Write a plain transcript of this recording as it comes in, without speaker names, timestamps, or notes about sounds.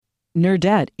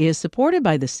Nerdette is supported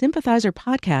by the Sympathizer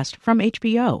podcast from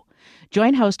HBO.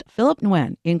 Join host Philip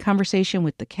Nguyen in conversation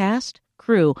with the cast,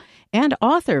 crew, and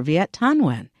author Viet Thanh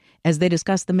Nguyen as they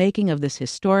discuss the making of this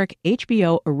historic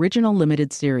HBO original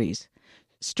limited series.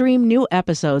 Stream new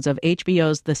episodes of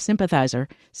HBO's The Sympathizer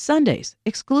Sundays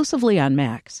exclusively on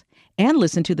Max, and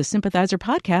listen to the Sympathizer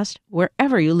podcast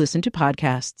wherever you listen to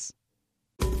podcasts.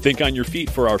 Think on your feet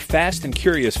for our Fast and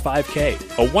Curious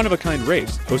 5K, a one-of-a-kind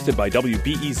race hosted by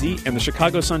WBEZ and the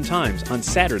Chicago Sun-Times on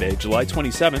Saturday, July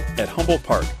 27th at Humboldt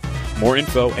Park. More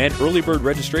info and early bird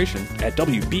registration at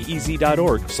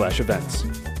wbez.org/events.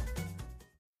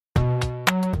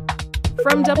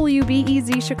 From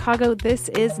WBEZ Chicago, this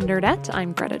is Nerdette.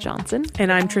 I'm Greta Johnson.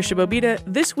 And I'm Trisha Bobita.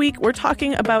 This week, we're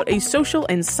talking about a social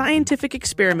and scientific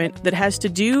experiment that has to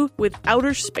do with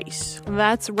outer space.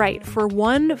 That's right. For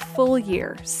one full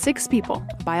year, 6 people,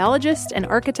 a biologist, an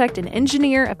architect, an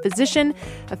engineer, a physician,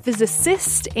 a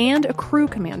physicist, and a crew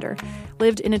commander,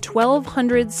 lived in a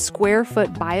 1,200 square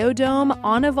foot biodome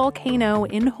on a volcano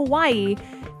in Hawaii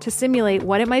to simulate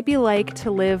what it might be like to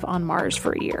live on Mars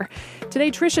for a year. Today,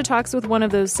 Trisha talks with one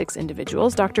of those 6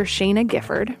 individuals, Dr. Shana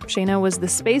Gifford. Shana was the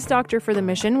space doctor for the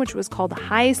mission, which was called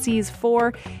HI-SEAS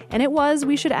 4, and it was,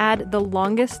 we should add, the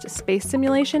longest space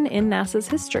simulation in NASA's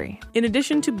history. In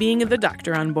addition to being the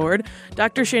doctor on board,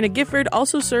 Dr. Shana Gifford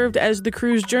also served as the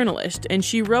crew's journalist, and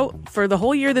she wrote for the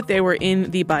whole year that they were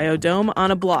in the biodome on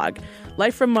a blog,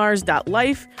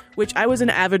 lifefrommars.life, which I was an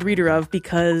avid reader of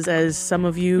because, as some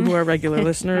of you who are regular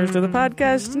listeners to the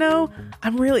podcast know,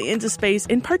 I'm really into space,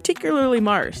 and particularly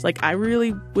Mars. Like, I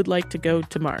really would like to go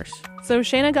to Mars. So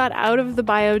Shana got out of the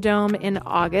biodome in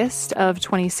August of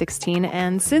 2016,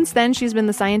 and since then she's been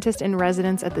the scientist in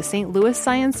residence at the St. Louis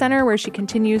Science Center, where she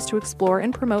continues to explore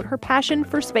and promote her passion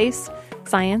for space,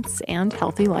 science, and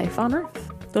healthy life on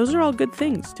Earth. Those are all good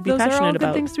things to be passionate about. Those are all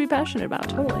good things to be passionate about,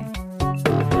 totally.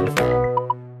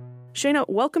 Shana,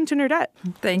 welcome to Nerdette.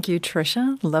 Thank you,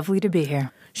 Trisha. Lovely to be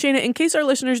here. Shana, in case our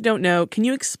listeners don't know, can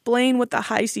you explain what the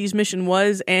HI-SEAS mission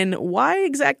was and why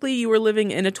exactly you were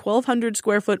living in a 1,200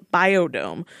 square foot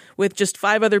biodome with just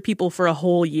 5 other people for a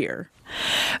whole year?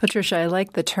 Well, Trisha, I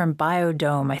like the term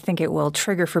biodome. I think it will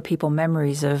trigger for people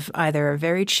memories of either a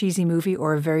very cheesy movie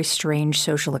or a very strange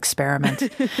social experiment.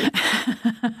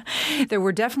 There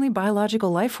were definitely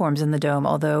biological life forms in the dome,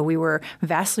 although we were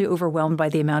vastly overwhelmed by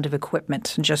the amount of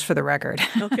equipment, just for the record.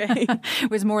 Okay.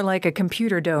 It was more like a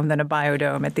computer dome than a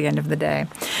biodome at the end of the day.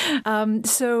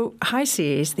 So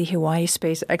HI-SEAS, the Hawaii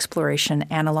Space Exploration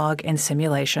Analog and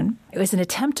Simulation, it was an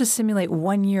attempt to simulate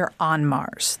 1 year on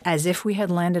Mars, as if we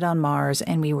had landed on Mars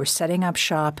and we were setting up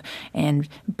shop and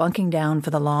bunking down for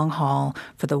the long haul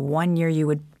for the 1 year you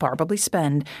would probably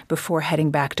spend before heading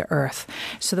back to Earth.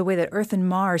 So the way that Earth and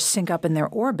Mars sync up in their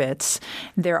orbits,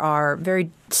 there are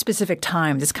very specific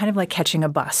times. It's kind of like catching a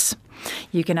bus.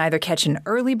 You can either catch an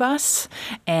early bus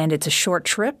and it's a short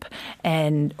trip,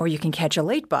 or you can catch a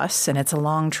late bus and it's a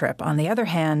long trip. On the other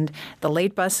hand, the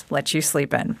late bus lets you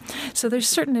sleep in. So there's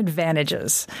certain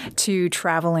advantages to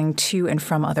traveling to and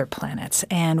from other planets.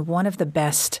 And one of the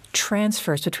best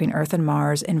transfers between Earth and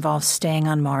Mars involves staying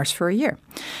on Mars for a year.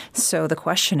 So the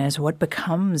question is, what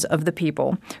becomes of the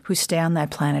people who stay on that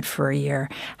planet for a year?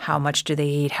 How much do they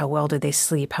eat? How well do they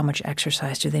sleep? How much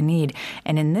exercise do they need?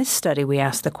 And in this study, we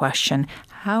asked the question,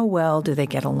 how well do they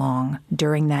get along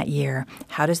during that year?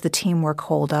 How does the teamwork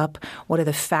hold up? What are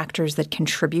the factors that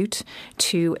contribute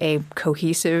to a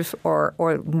cohesive or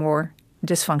more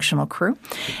dysfunctional crew?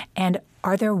 And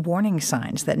are there warning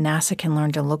signs that NASA can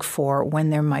learn to look for when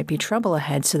there might be trouble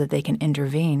ahead so that they can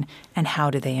intervene? And how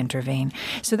do they intervene?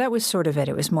 So that was sort of it.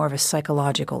 It was more of a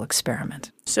psychological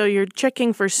experiment. So you're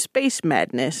checking for space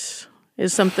madness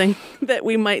is something that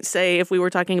we might say if we were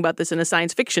talking about this in a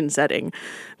science fiction setting.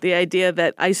 The idea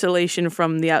that isolation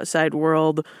from the outside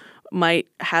world might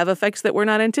have effects that we're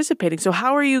not anticipating. So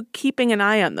how are you keeping an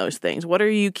eye on those things? What are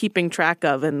you keeping track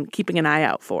of and keeping an eye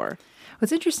out for? Well,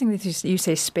 it's interesting that you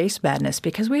say space madness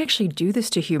because we actually do this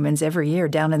to humans every year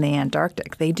down in the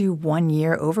Antarctic. They do 1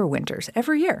 year overwinters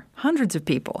every year, hundreds of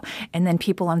people. And then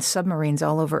people on submarines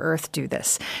all over Earth do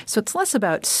this. So it's less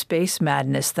about space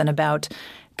madness than about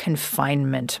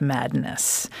confinement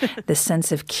madness, the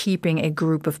sense of keeping a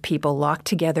group of people locked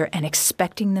together and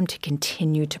expecting them to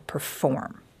continue to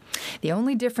perform. The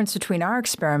only difference between our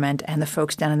experiment and the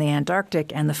folks down in the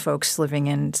Antarctic and the folks living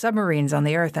in submarines on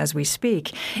the Earth as we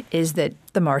speak is that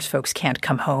the Mars folks can't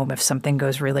come home if something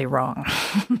goes really wrong.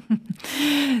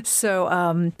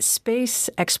 So space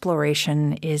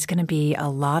exploration is going to be a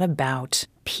lot about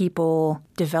people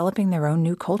developing their own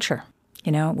new culture.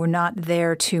 You know, we're not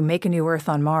there to make a new Earth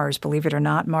on Mars. Believe it or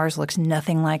not, Mars looks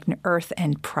nothing like Earth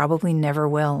and probably never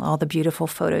will. All the beautiful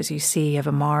photos you see of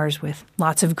a Mars with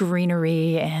lots of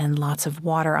greenery and lots of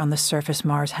water on the surface,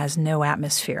 Mars has no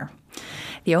atmosphere.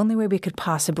 The only way we could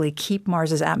possibly keep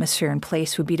Mars's atmosphere in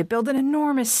place would be to build an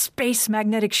enormous space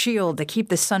magnetic shield to keep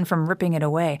the sun from ripping it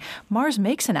away. Mars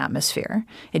makes an atmosphere.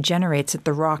 It generates it.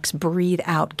 The rocks breathe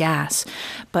out gas.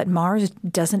 But Mars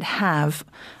doesn't have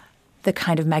the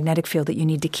kind of magnetic field that you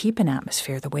need to keep an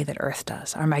atmosphere the way that Earth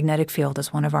does. Our magnetic field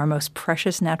is one of our most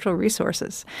precious natural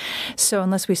resources. So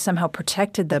unless we somehow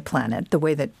protected the planet the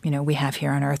way that, we have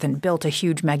here on Earth and built a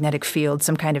huge magnetic field,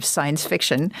 some kind of science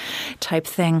fiction type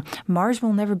thing, Mars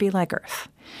will never be like Earth.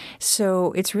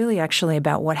 So it's really actually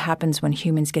about what happens when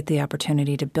humans get the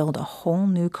opportunity to build a whole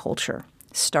new culture.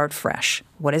 Start fresh.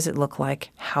 What does it look like?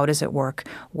 How does it work?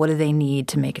 What do they need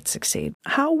to make it succeed?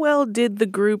 How well did the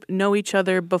group know each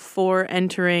other before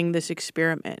entering this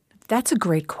experiment? That's a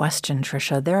great question,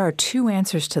 Tricia. There are two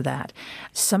answers to that.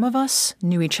 Some of us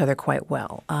knew each other quite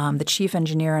well. The chief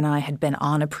engineer and I had been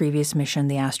on a previous mission,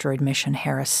 the asteroid mission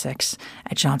HERES-6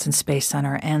 at Johnson Space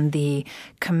Center, and the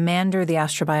commander, the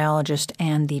astrobiologist,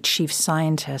 and the chief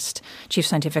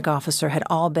scientific officer had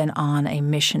all been on a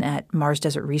mission at Mars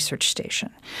Desert Research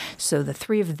Station. So the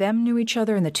three of them knew each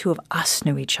other, and the two of us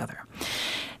knew each other.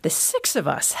 The six of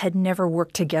us had never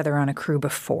worked together on a crew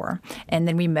before. And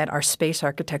then we met our space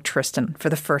architect, Tristan, for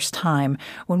the first time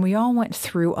when we all went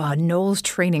through a NOLS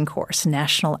training course,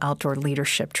 National Outdoor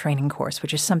Leadership Training Course,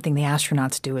 which is something the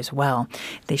astronauts do as well.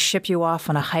 They ship you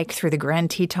off on a hike through the Grand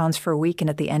Tetons for a week, and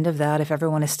at the end of that, if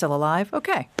everyone is still alive,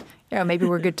 okay. Maybe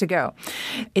we're good to go.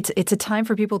 It's a time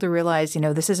for people to realize,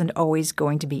 this isn't always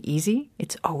going to be easy.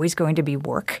 It's always going to be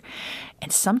work.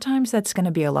 And sometimes that's going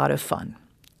to be a lot of fun.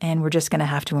 And we're just going to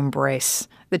have to embrace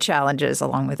the challenges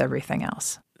along with everything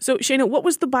else. So, Shana, what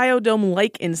was the biodome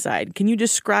like inside? Can you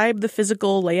describe the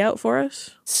physical layout for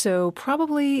us? So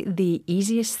probably the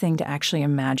easiest thing to actually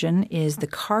imagine is the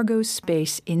cargo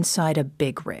space inside a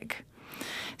big rig.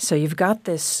 So you've got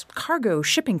this cargo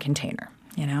shipping container,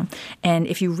 and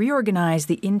if you reorganize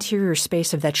the interior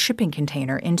space of that shipping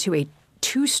container into a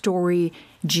 2-story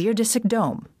geodesic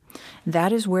dome,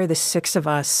 that is where the six of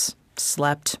us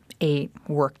slept, ate,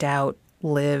 worked out,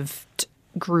 lived,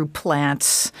 grew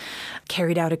plants,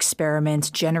 carried out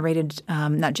experiments,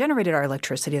 not generated our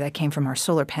electricity, that came from our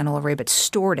solar panel array, but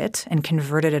stored it and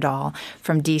converted it all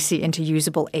from DC into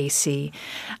usable AC,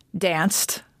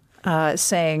 danced,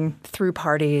 sang, threw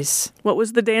parties. What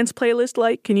was the dance playlist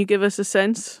like? Can you give us a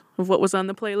sense of what was on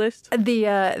the playlist?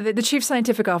 The chief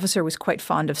scientific officer was quite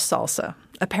fond of salsa.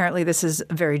 Apparently this is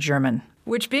very German,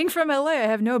 which being from LA, I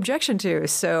have no objection to.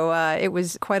 So it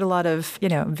was quite a lot of,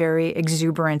 very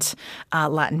exuberant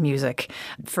Latin music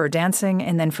for dancing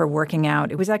and then for working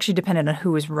out. It was actually dependent on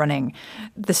who was running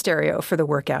the stereo for the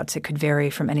workouts. It could vary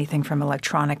from anything from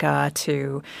electronica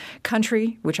to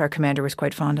country, which our commander was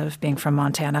quite fond of, being from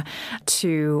Montana,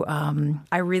 to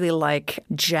I really like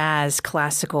jazz,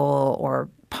 classical, or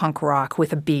punk rock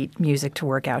with a beat music to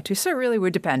work out to. So it really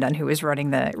would depend on who was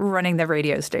running the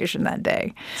radio station that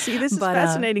day. See, this is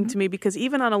fascinating to me because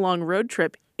even on a long road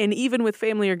trip, and even with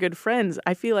family or good friends,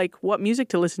 I feel like what music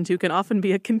to listen to can often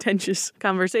be a contentious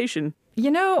conversation.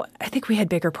 I think we had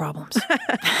bigger problems.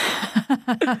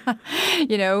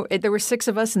 There were 6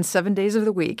 of us and 7 days of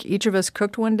the week. Each of us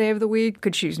cooked one day of the week,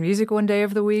 could choose music one day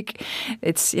of the week.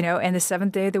 It's, and the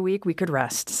 7th day of the week we could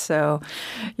rest. So,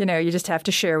 you just have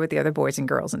to share with the other boys and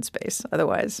girls in space.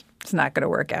 Otherwise, it's not going to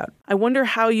work out. I wonder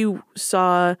how you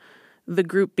saw the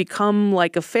group become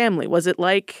like a family. Was it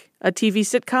like a TV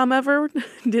sitcom ever?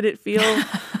 Did it feel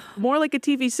more like a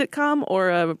TV sitcom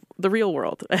or the real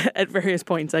world at various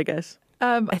points, I guess?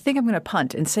 I think I'm going to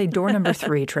punt and say door number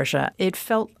 3, Tricia. It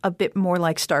felt a bit more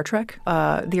like Star Trek,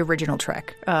 the original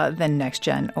Trek, than Next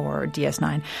Gen or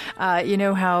DS9. You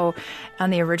know how on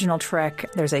the original Trek,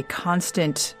 there's a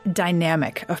constant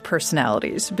dynamic of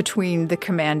personalities between the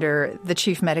commander, the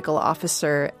chief medical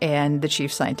officer, and the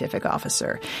chief scientific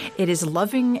officer. It is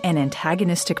loving and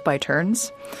antagonistic by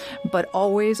turns, but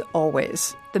always,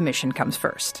 always the mission comes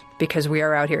first because we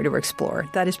are out here to explore.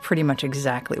 That is pretty much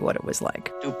exactly what it was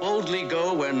like. To boldly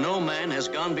go where no man has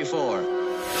gone before.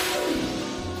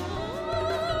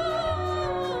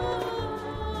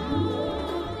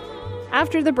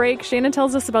 After the break, Shana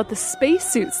tells us about the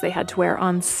spacesuits they had to wear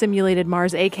on simulated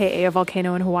Mars, aka a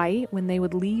volcano in Hawaii, when they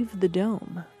would leave the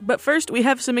dome. But first, we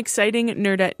have some exciting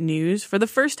Nerdette news. For the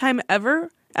first time ever,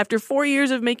 After 4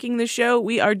 years of making the show,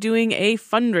 we are doing a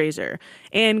fundraiser.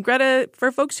 And Greta,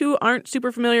 for folks who aren't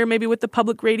super familiar maybe with the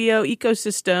public radio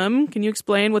ecosystem, can you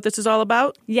explain what this is all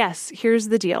about? Yes, here's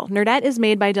the deal. Nerdette is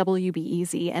made by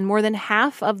WBEZ, and more than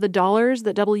half of the dollars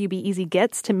that WBEZ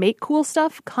gets to make cool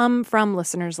stuff come from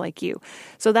listeners like you.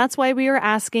 So that's why we are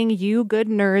asking you good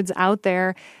nerds out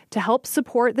there to help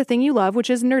support the thing you love, which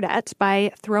is Nerdette,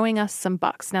 by throwing us some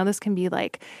bucks. Now, this can be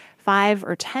like $5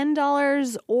 or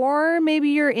 $10, or maybe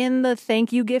you're in the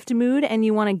thank you gift mood and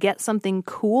you want to get something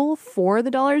cool for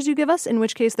the dollars you give us, in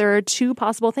which case there are 2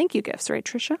 possible thank you gifts, right,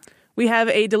 Trisha? We have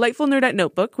a delightful Nerdette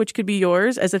notebook, which could be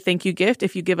yours as a thank you gift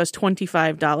if you give us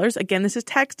 $25. Again, this is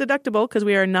tax deductible because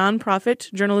we are a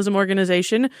nonprofit journalism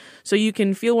organization, so you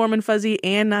can feel warm and fuzzy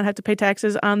and not have to pay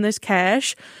taxes on this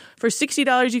cash. For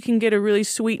 $60, you can get a really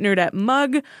sweet Nerdette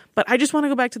mug. But I just want to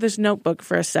go back to this notebook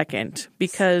for a second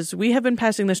because we have been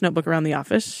passing this notebook around the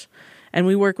office, and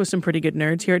we work with some pretty good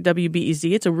nerds here at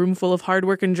WBEZ. It's a room full of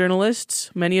hardworking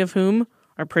journalists, many of whom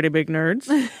are pretty big nerds.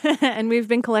 And we've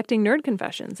been collecting nerd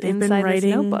confessions inside this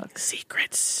notebook.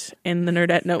 Secrets in the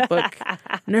Nerdette notebook.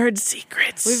 Nerd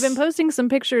secrets. We've been posting some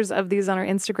pictures of these on our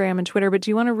Instagram and Twitter, but do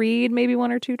you want to read maybe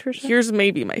 1 or 2, Trisha? Here's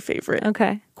maybe my favorite.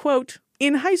 Okay. Quote,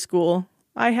 in high school,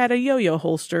 I had a yo-yo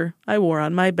holster I wore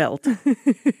on my belt.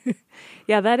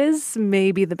 Yeah, that is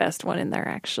maybe the best one in there,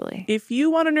 actually. If you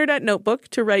want a Nerdette notebook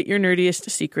to write your nerdiest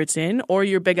secrets in or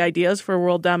your big ideas for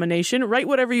world domination, write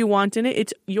whatever you want in it.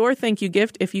 It's your thank you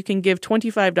gift if you can give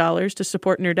 $25 to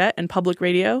support Nerdette and public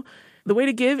radio. The way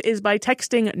to give is by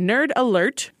texting Nerd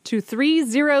Alert to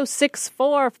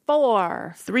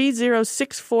 30644.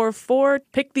 30644.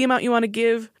 Pick the amount you want to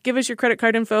give. Give us your credit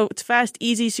card info. It's fast,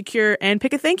 easy, secure, and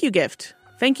pick a thank you gift.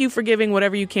 Thank you for giving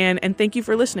whatever you can, and thank you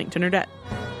for listening to Nerdette.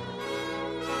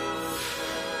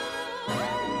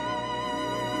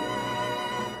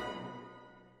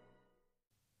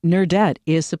 Nerdette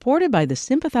is supported by the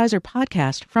Sympathizer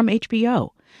podcast from HBO.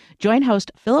 Join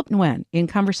host Philip Nguyen in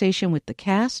conversation with the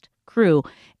cast, crew,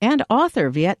 and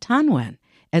author Viet Thanh Nguyen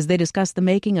as they discuss the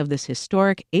making of this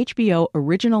historic HBO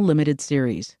original limited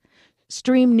series.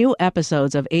 Stream new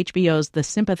episodes of HBO's The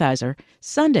Sympathizer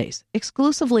Sundays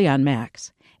exclusively on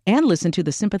Max, and listen to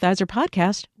the Sympathizer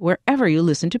podcast wherever you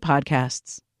listen to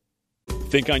podcasts.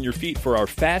 Think on your feet for our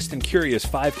Fast and Curious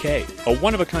 5K, a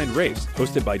one-of-a-kind race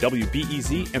hosted by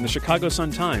WBEZ and the Chicago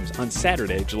Sun-Times on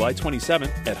Saturday, July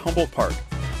 27th at Humboldt Park.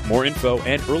 More info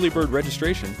and early bird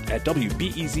registration at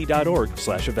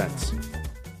wbez.org/events.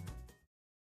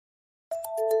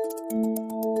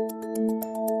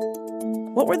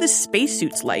 What were the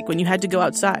spacesuits like when you had to go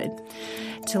outside?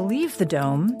 To leave the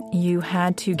dome, you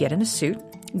had to get in a suit,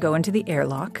 go into the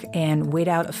airlock, and wait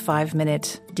out a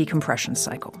 5-minute decompression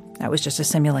cycle. That was just a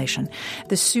simulation.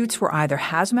 The suits were either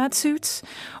hazmat suits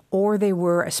or they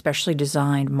were a specially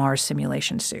designed Mars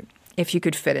simulation suit, if you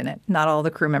could fit in it. Not all the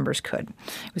crew members could.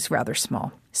 It was rather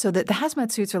small. So the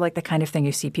hazmat suits are like the kind of thing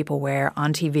you see people wear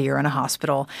on TV or in a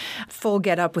hospital. Full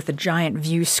get-up with a giant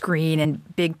view screen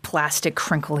and big plastic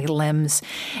crinkly limbs.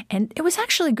 And it was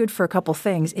actually good for a couple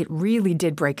things. It really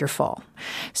did break your fall.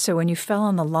 So when you fell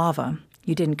on the lava,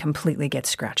 you didn't completely get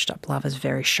scratched up. Lava's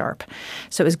very sharp.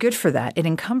 So it was good for that. It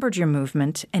encumbered your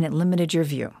movement and it limited your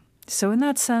view. So in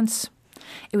that sense,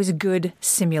 it was a good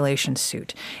simulation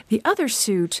suit. The other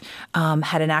suit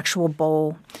had an actual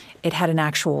bowl. It had an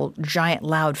actual giant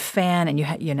loud fan, and you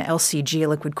had an LCG, a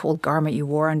liquid-cooled garment you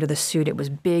wore under the suit. It was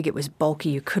big. It was bulky.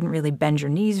 You couldn't really bend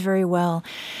your knees very well.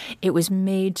 It was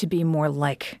made to be more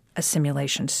like a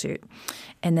simulation suit.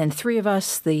 And then 3 of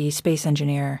us, the space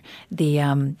engineer,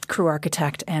 the crew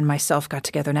architect, and myself got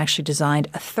together and actually designed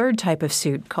a third type of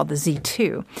suit called the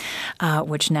Z2,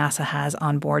 which NASA has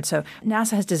on board. So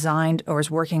NASA has designed or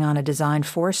is working on a design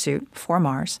for a suit for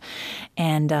Mars.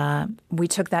 And we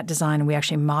took that design and we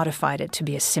actually modified it to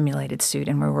be a simulated suit,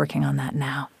 and we're working on that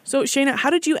now. So, Shayna,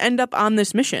 how did you end up on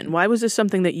this mission? Why was this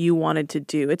something that you wanted to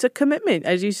do? It's a commitment.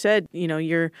 As you said,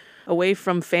 you're away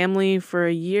from family for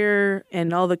a year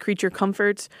and all the creature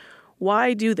comforts.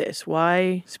 Why do this?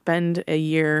 Why spend a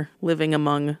year living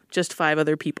among just 5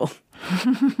 other people?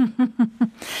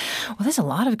 Well, there's a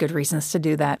lot of good reasons to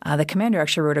do that. The commander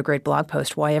actually wrote a great blog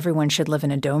post, Why Everyone Should Live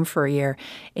in a Dome for a Year.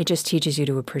 It just teaches you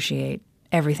to appreciate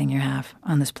everything you have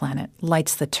on this planet.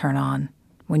 Lights that turn on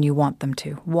when you want them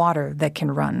to, water that can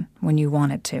run when you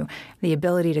want it to, the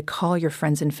ability to call your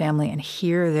friends and family and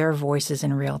hear their voices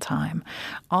in real time.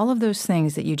 All of those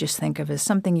things that you just think of as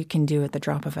something you can do at the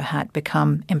drop of a hat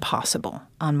become impossible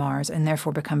on Mars and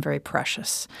therefore become very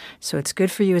precious. So it's good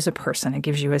for you as a person. It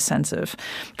gives you a sense of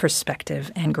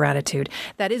perspective and gratitude.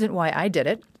 That isn't why I did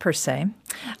it, per se.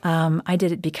 I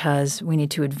did it because we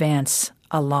need to advance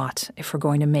a lot if we're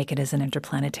going to make it as an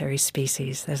interplanetary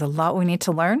species. There's a lot we need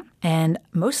to learn, and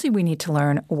mostly we need to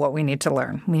learn what we need to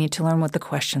learn. We need to learn what the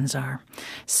questions are.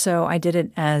 So I did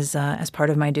it as part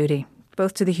of my duty,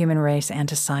 both to the human race and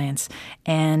to science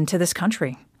and to this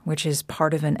country, which is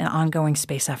part of an ongoing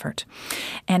space effort.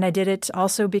 And I did it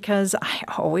also because I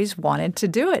always wanted to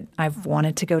do it. I've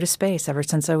wanted to go to space ever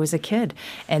since I was a kid.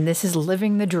 And this is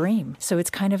living the dream. So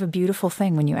it's kind of a beautiful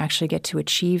thing when you actually get to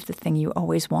achieve the thing you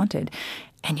always wanted.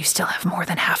 And you still have more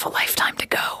than half a lifetime to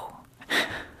go.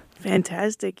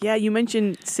 Fantastic. Yeah, you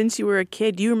mentioned since you were a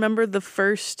kid, do you remember the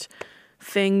first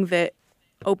thing that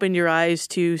opened your eyes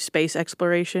to space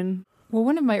exploration? Well,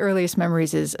 one of my earliest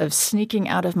memories is of sneaking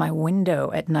out of my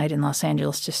window at night in Los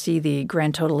Angeles to see the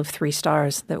grand total of 3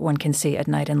 stars that one can see at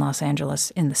night in Los Angeles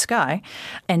in the sky,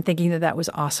 and thinking that that was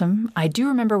awesome. I do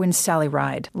remember when Sally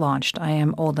Ride launched. I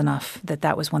am old enough that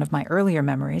that was one of my earlier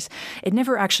memories. It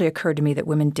never actually occurred to me that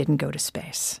women didn't go to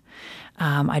space.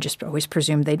 I just always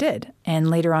presumed they did. And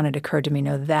later on it occurred to me,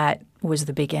 no, that was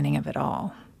the beginning of it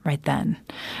all. Right then,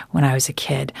 when I was a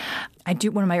kid.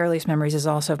 One of my earliest memories is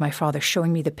also of my father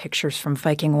showing me the pictures from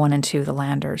Viking 1 and 2, the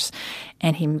landers,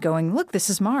 and him going, look, this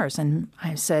is Mars. And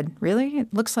I said, really?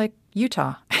 It looks like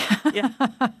Utah. Yeah.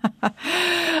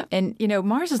 And,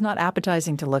 Mars is not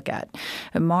appetizing to look at.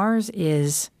 Mars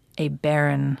is a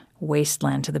barren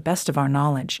wasteland to the best of our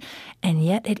knowledge, and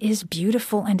yet it is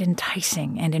beautiful and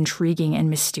enticing and intriguing and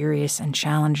mysterious and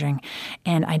challenging.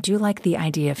 And I do like the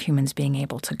idea of humans being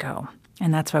able to go.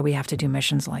 And that's why we have to do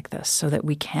missions like this, so that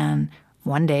we can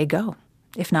one day go.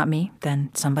 If not me,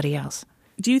 then somebody else.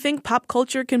 Do you think pop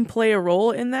culture can play a role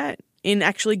in that, in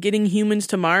actually getting humans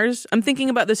to Mars? I'm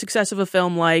thinking about the success of a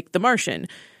film like The Martian.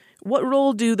 What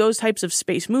role do those types of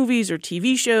space movies or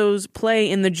TV shows play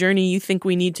in the journey you think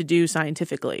we need to do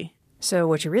scientifically? So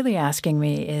what you're really asking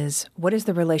me is, what is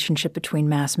the relationship between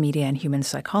mass media and human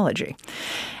psychology?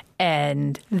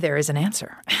 And there is an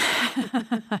answer.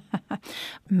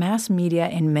 Mass media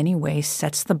in many ways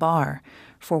sets the bar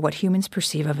for what humans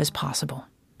perceive of as possible,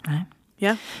 right?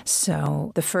 Yeah.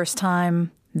 So the first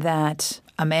time that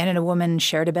a man and a woman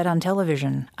shared a bed on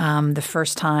television, the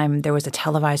first time there was a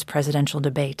televised presidential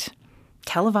debate,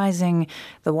 televising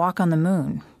the walk on the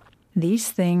moon,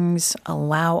 these things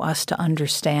allow us to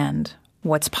understand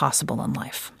what's possible in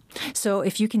life. So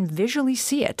if you can visually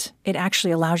see it, it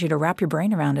actually allows you to wrap your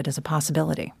brain around it as a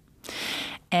possibility.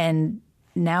 And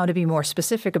now to be more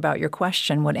specific about your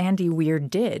question, what Andy Weir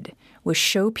did was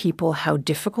show people how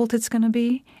difficult it's going to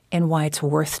be and why it's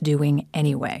worth doing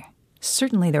anyway.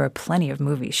 Certainly there are plenty of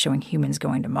movies showing humans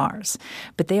going to Mars,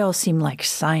 but they all seem like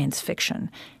science fiction.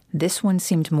 This one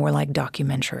seemed more like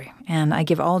documentary. And I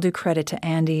give all due credit to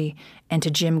Andy and to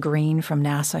Jim Green from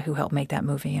NASA who helped make that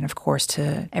movie, and of course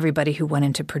to everybody who went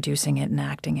into producing it and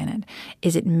acting in it,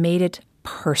 is it made it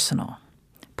personal.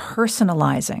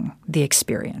 Personalizing the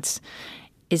experience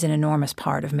is an enormous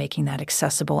part of making that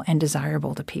accessible and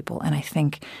desirable to people. And I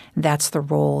think that's the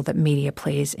role that media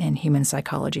plays in human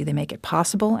psychology. They make it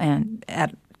possible and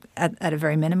at a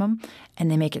very minimum, and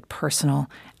they make it personal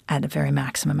at a very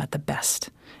maximum, at the best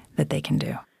that they can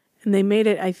do. And they made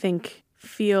it, I think,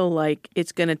 feel like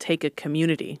it's going to take a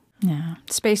community. Yeah.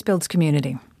 Space builds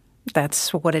community.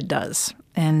 That's what it does.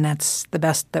 And that's the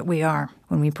best that we are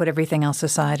when we put everything else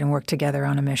aside and work together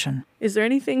on a mission. Is there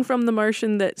anything from The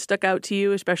Martian that stuck out to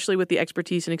you, especially with the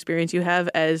expertise and experience you have,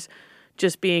 as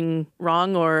just being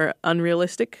wrong or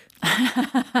unrealistic?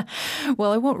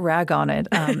 Well, I won't rag on it.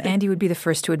 Andy would be the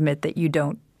first to admit that you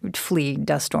don't flee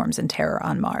dust storms in terror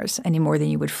on Mars any more than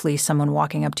you would flee someone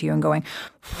walking up to you and going,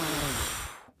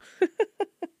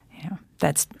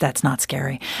 that's not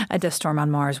scary. A dust storm on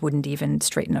Mars wouldn't even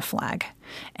straighten a flag.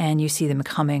 And you see them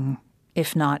coming,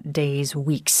 if not days,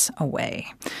 weeks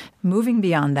away. Moving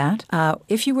beyond that,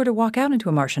 if you were to walk out into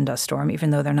a Martian dust storm,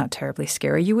 even though they're not terribly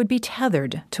scary, you would be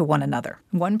tethered to one another.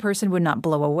 One person would not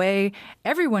blow away.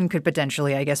 Everyone could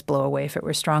potentially, I guess, blow away if it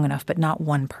were strong enough, but not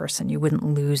one person. You wouldn't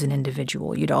lose an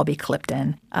individual. You'd all be clipped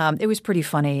in. It was pretty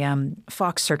funny.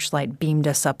 Fox Searchlight beamed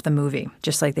us up the movie,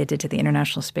 just like they did to the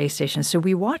International Space Station. So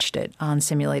we watched it on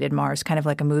Simulated Mars, kind of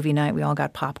like a movie night. We all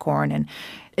got popcorn, and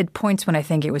at points when I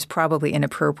think it was probably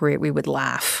inappropriate, we would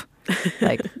laugh.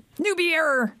 Like, newbie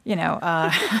error,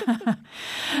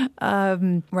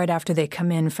 right after they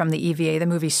come in from the EVA, the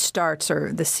movie starts,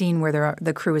 or the scene where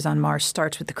the crew is on Mars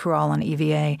starts with the crew all on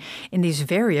EVA in these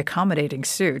very accommodating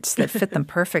suits that fit them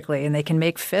perfectly, and they can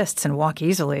make fists and walk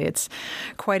easily. It's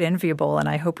quite enviable, and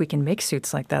I hope we can make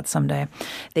suits like that someday.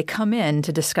 They come in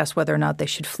to discuss whether or not they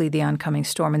should flee the oncoming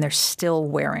storm, and they're still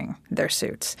wearing their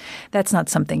suits. That's not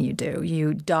something you do.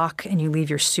 You dock and you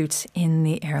leave your suits in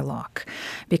the airlock,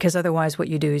 because otherwise what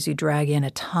you do is you drag in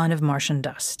a ton of Martian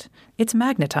dust. It's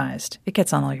magnetized. It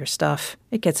gets on all your stuff.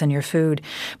 It gets in your food.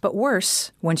 But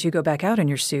worse, once you go back out in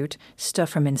your suit, stuff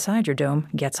from inside your dome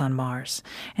gets on Mars.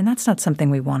 And that's not something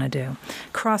we want to do.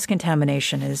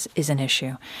 Cross-contamination is an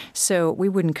issue. So we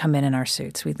wouldn't come in our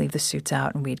suits. We'd leave the suits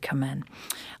out and we'd come in.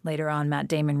 Later on, Matt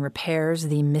Damon repairs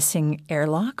the missing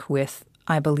airlock with,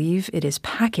 I believe it is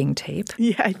packing tape.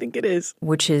 Yeah, I think it is.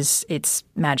 It's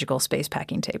magical space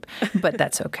packing tape, but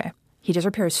that's okay. He does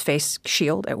repair his face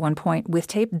shield at one point with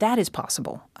tape. That is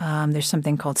possible. There's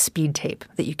something called speed tape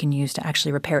that you can use to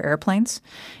actually repair airplanes.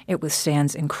 It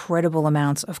withstands incredible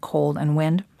amounts of cold and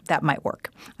wind. That might work.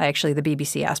 The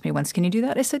BBC asked me once, can you do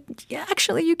that? I said, yeah,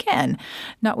 actually you can.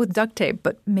 Not with duct tape,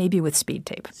 but maybe with speed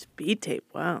tape. Speed tape,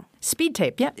 wow. Speed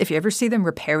tape, yeah. If you ever see them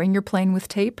repairing your plane with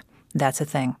tape, that's a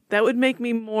thing. That would make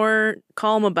me more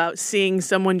calm about seeing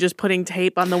someone just putting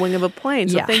tape on the wing of a plane.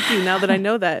 So Thank you. Now that I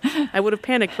know that, I would have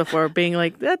panicked before, being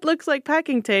like, that looks like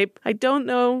packing tape. I don't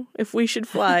know if we should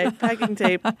fly packing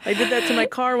tape. I did that to my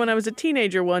car when I was a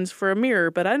teenager once for a mirror,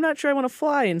 but I'm not sure I want to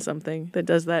fly in something that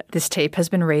does that. This tape has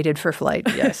been rated for flight.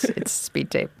 Yes, it's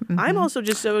speed tape. Mm-hmm. I'm also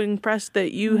just so impressed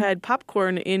that you had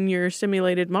popcorn in your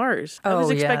simulated Mars. I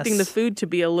was expecting the food to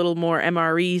be a little more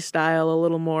MRE style, a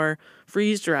little more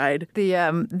freeze-dried.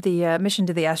 The mission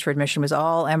to the asteroid mission was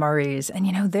all MREs.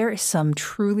 And, there is some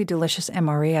truly delicious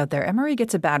MRE out there. MRE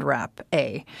gets a bad rap,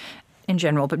 A, in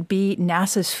general. But B,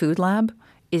 NASA's food lab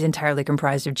is entirely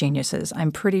comprised of geniuses.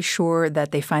 I'm pretty sure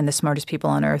that they find the smartest people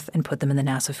on Earth and put them in the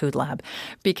NASA food lab.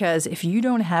 Because if you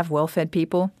don't have well-fed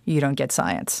people, you don't get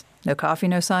science. No coffee,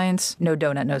 no science. No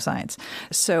donut, no science.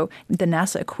 So the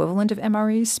NASA equivalent of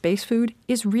MREs, space food,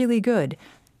 is really good.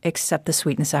 Except the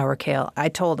sweet and sour kale. I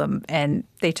told them, and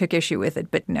they took issue with it,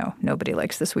 but no, nobody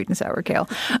likes the sweet and sour kale.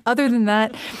 Other than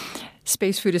that,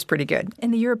 space food is pretty good.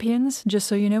 And the Europeans, just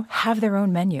so you know, have their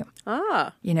own menu.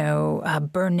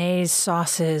 Béarnaise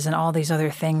sauces and all these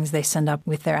other things they send up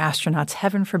with their astronauts.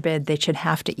 Heaven forbid they should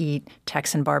have to eat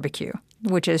Texan barbecue,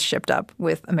 which is shipped up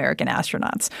with American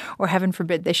astronauts. Or heaven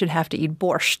forbid they should have to eat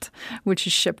borscht, which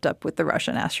is shipped up with the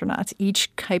Russian astronauts.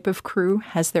 Each type of crew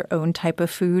has their own type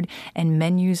of food, and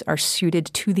menus are suited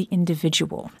to the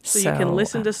individual. So you can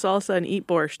listen to salsa and eat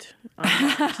borscht.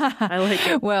 I like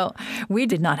it. Well, we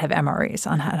did not have MREs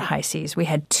on high seas. We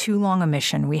had too long a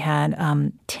mission. We had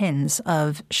tins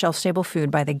of shelf-stable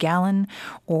food by the gallon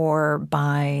or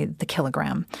by the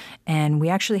kilogram. And we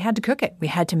actually had to cook it. We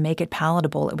had to make it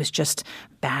palatable. It was just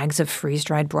bags of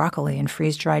freeze-dried broccoli and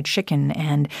freeze-dried chicken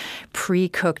and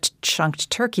pre-cooked chunked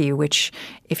turkey, which,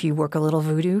 if you work a little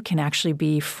voodoo, can actually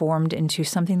be formed into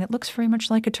something that looks very much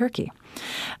like a turkey.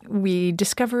 We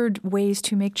discovered ways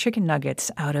to make chicken nuggets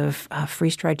out of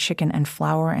freeze-dried chicken and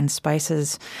flour and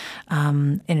spices.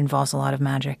 It involves a lot of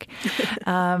magic.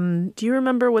 Do you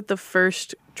remember what the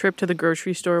first trip to the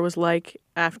grocery store was like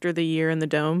after the year in the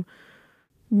dome?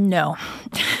 No.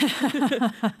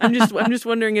 I'm just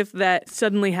wondering if that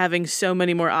suddenly having so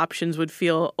many more options would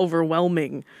feel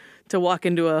overwhelming to walk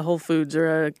into a Whole Foods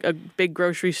or a big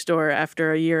grocery store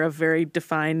after a year of very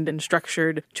defined and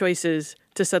structured choices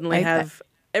to suddenly have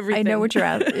everything. I know what you're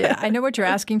asking. I know what you're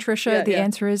asking, Trisha. The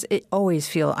answer is I always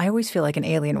feel like an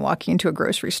alien walking into a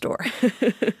grocery store.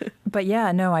 But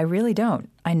no, I really don't.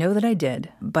 I know that I did,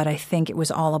 but I think it was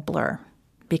all a blur.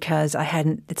 Because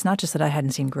it's not just that I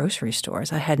hadn't seen grocery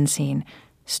stores. I hadn't seen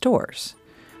stores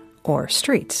or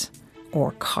streets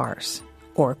or cars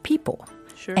or people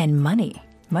and money.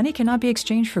 Money cannot be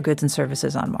exchanged for goods and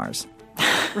services on Mars.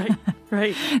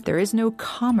 Right. There is no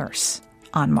commerce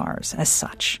on Mars as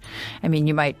such. I mean,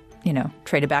 you might,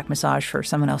 trade a back massage for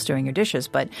someone else doing your dishes,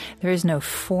 but there is no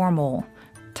formal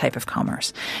type of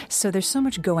commerce. So there's so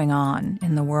much going on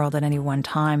in the world at any one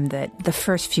time that the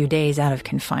first few days out of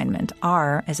confinement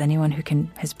are, as anyone who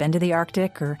has been to the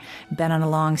Arctic or been on a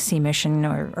long sea mission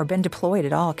or been deployed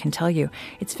at all can tell you,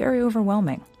 it's very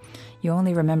overwhelming. You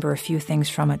only remember a few things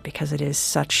from it because it is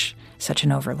such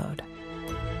an overload.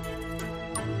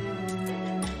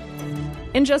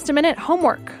 In just a minute,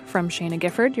 homework from Shayna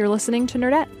Gifford. You're listening to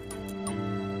Nerdette.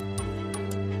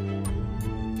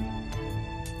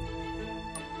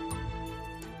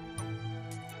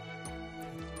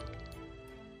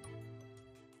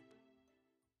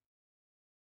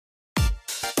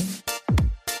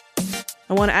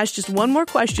 I want to ask just one more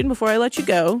question before I let you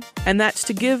go, and that's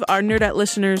to give our Nerdette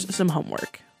listeners some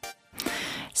homework.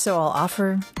 So I'll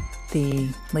offer the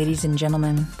ladies and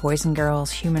gentlemen, boys and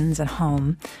girls, humans at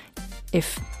home,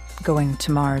 if going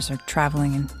to Mars or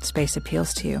traveling in space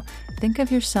appeals to you, think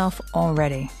of yourself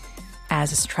already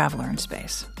as a traveler in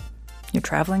space. You're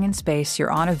traveling in space. You're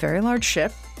on a very large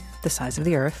ship, the size of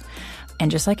the Earth, And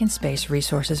just like in space,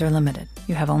 resources are limited.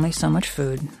 You have only so much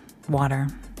food, water,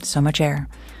 so much air.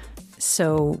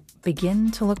 So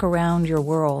begin to look around your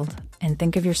world and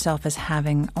think of yourself as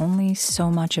having only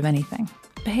so much of anything.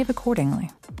 Behave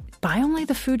accordingly. Buy only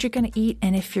the food you're going to eat,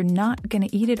 and if you're not going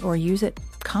to eat it or use it,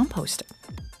 compost it.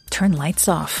 Turn lights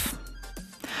off.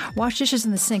 Wash dishes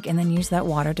in the sink and then use that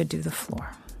water to do the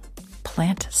floor.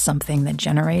 Plant something that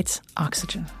generates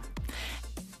oxygen.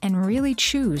 And really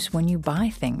choose when you buy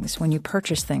things, when you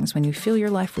purchase things, when you fill your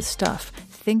life with stuff.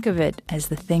 Think of it as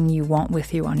the thing you want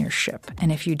with you on your ship.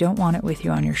 And if you don't want it with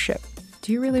you on your ship,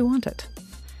 do you really want it?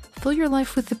 Fill your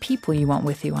life with the people you want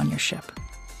with you on your ship.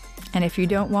 And if you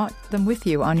don't want them with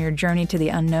you on your journey to the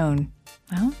unknown,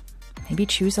 well, maybe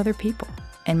choose other people.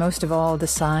 And most of all,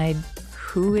 decide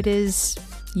who it is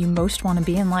you most want to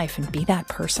be in life and be that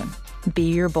person.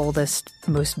 Be your boldest,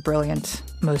 most brilliant,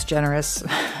 most generous,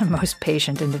 most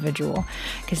patient individual,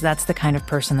 because that's the kind of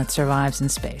person that survives in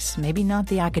space. Maybe not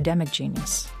the academic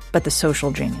genius, but the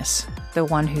social genius, the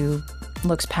one who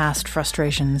looks past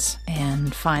frustrations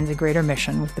and finds a greater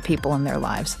mission with the people in their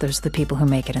lives. Those are the people who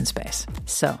make it in space.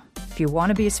 So, if you want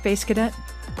to be a space cadet,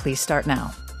 please start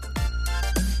now.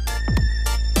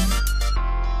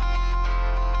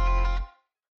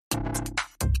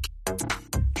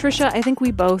 Trisha, I think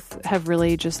we both have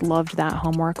really just loved that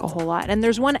homework a whole lot. And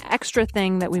there's one extra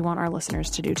thing that we want our listeners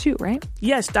to do too, right?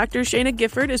 Yes, Dr. Shana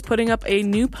Gifford is putting up a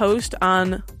new post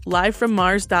on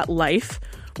livefrommars.life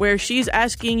where she's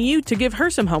asking you to give her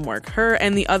some homework. Her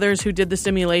and the others who did the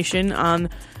simulation on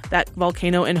that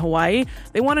volcano in Hawaii.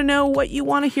 They want to know what you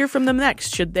want to hear from them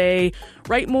next. Should they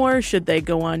write more? Should they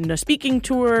go on a speaking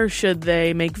tour? Should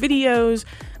they make videos?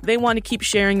 They want to keep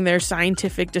sharing their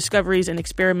scientific discoveries and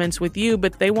experiments with you,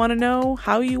 but they want to know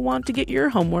how you want to get your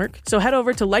homework. So head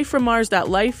over to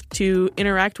livefrommars.life to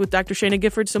interact with Dr. Shana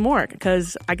Gifford some more,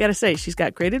 because I got to say, she's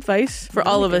got great advice for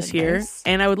all of us here,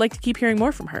 and I would like to keep hearing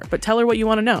more from her. But tell her what you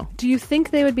want to know. Do you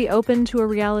think they would be open to a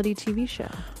reality TV show?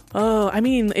 Oh, I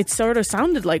mean, it sort of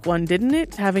sounded like one, didn't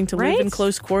it? Having to live in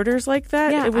close quarters like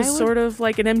that. Yeah, it was sort of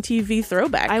like an MTV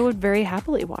throwback. I would very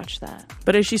happily watch that.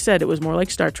 But as she said, it was more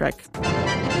like Star Trek.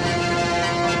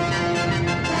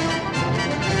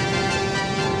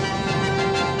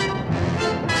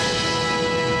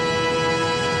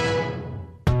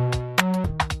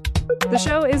 The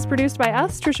show is produced by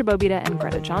us, Trisha Bobita and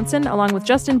Greta Johnson, along with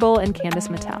Justin Bull and Candace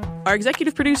Mattel. Our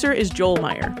executive producer is Joel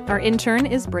Meyer. Our intern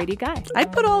is Brady Guy.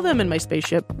 I'd put all of them in my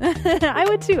spaceship. I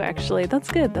would too, actually.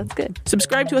 That's good. That's good.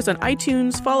 Subscribe to us on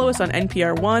iTunes, follow us on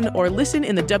NPR One, or listen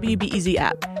in the WBEZ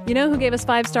app. You know who gave us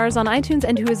 5 stars on iTunes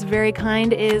and who is very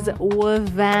kind is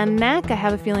Wavanak. I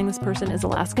have a feeling this person is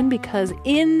Alaskan because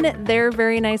in their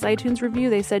very nice iTunes review,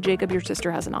 they said, Jacob, your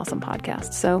sister has an awesome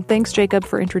podcast. So thanks, Jacob,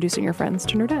 for introducing your friends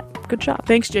to Nerdette. Good job.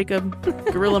 Thanks, Jacob.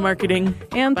 Guerrilla marketing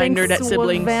and by Nerdette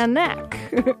siblings.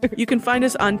 Wavanak. You can find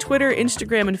us on Twitter,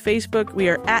 Instagram, and Facebook. We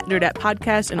are at Nerdette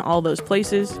Podcast in all those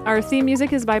places. Our theme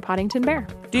music is by Poddington Bear.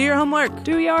 Do your homework.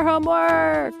 Do your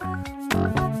homework.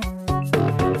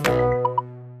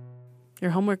 Your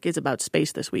homework is about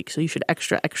space this week, so you should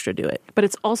extra do it. But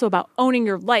it's also about owning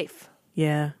your life.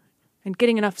 Yeah. And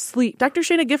getting enough sleep. Dr.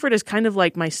 Shana Gifford is kind of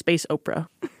like my space Oprah.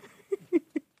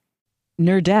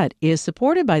 Nerdette is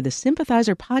supported by the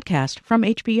Sympathizer podcast from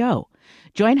HBO.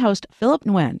 Join host Philip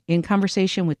Nguyen in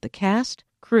conversation with the cast,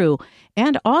 crew,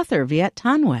 and author Viet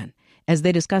Thanh Nguyen as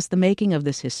they discuss the making of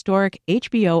this historic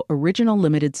HBO original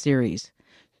limited series.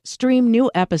 Stream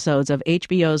new episodes of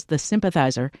HBO's The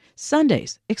Sympathizer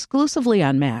Sundays exclusively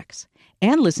on Max.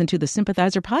 And listen to the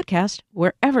Sympathizer podcast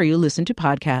wherever you listen to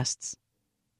podcasts.